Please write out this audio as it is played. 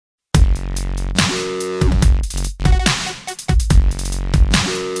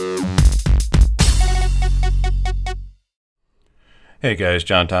Hey guys,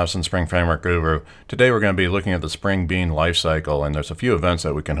 John Thompson, Spring Framework Guru. Today we're going to be looking at the Spring Bean lifecycle, and there's a few events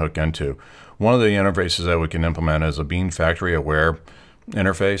that we can hook into. One of the interfaces that we can implement is a BeanFactoryAware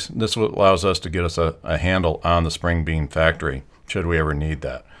Interface. This allows us to get us a handle on the Spring Bean factory, should we ever need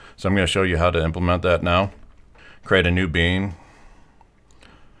that. So I'm going to show you how to implement that now. Create a new bean.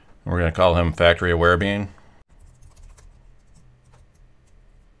 We're going to call him FactoryAware Bean.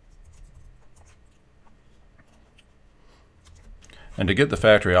 And to get the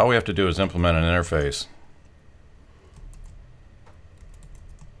factory, all we have to do is implement an interface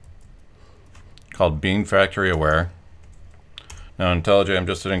called BeanFactoryAware. Now in IntelliJ, I'm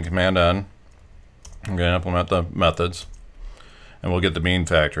just hitting Command N. I'm going to implement the methods, and we'll get the bean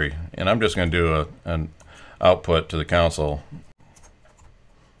factory. And I'm just going to do an output to the console.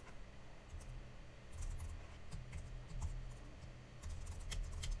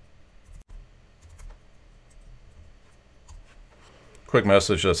 Quick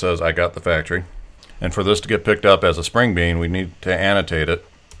message that says I got the factory. And for this to get picked up as a Spring Bean, we need to annotate it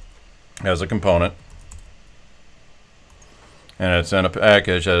as a component. And it's in a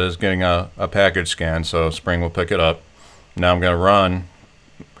package that is getting a package scan, so Spring will pick it up. Now I'm going to run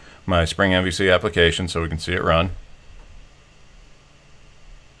my Spring MVC application so we can see it run.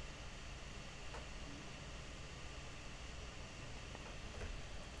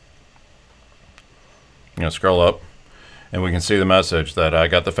 I'm going to scroll up, and we can see the message that I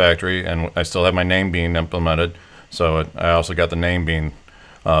got the factory, and I still have my name bean implemented, so I also got the name bean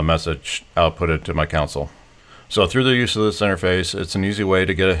message outputted to my console. So through the use of this interface, it's an easy way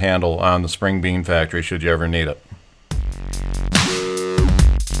to get a handle on the Spring Bean factory should you ever need it.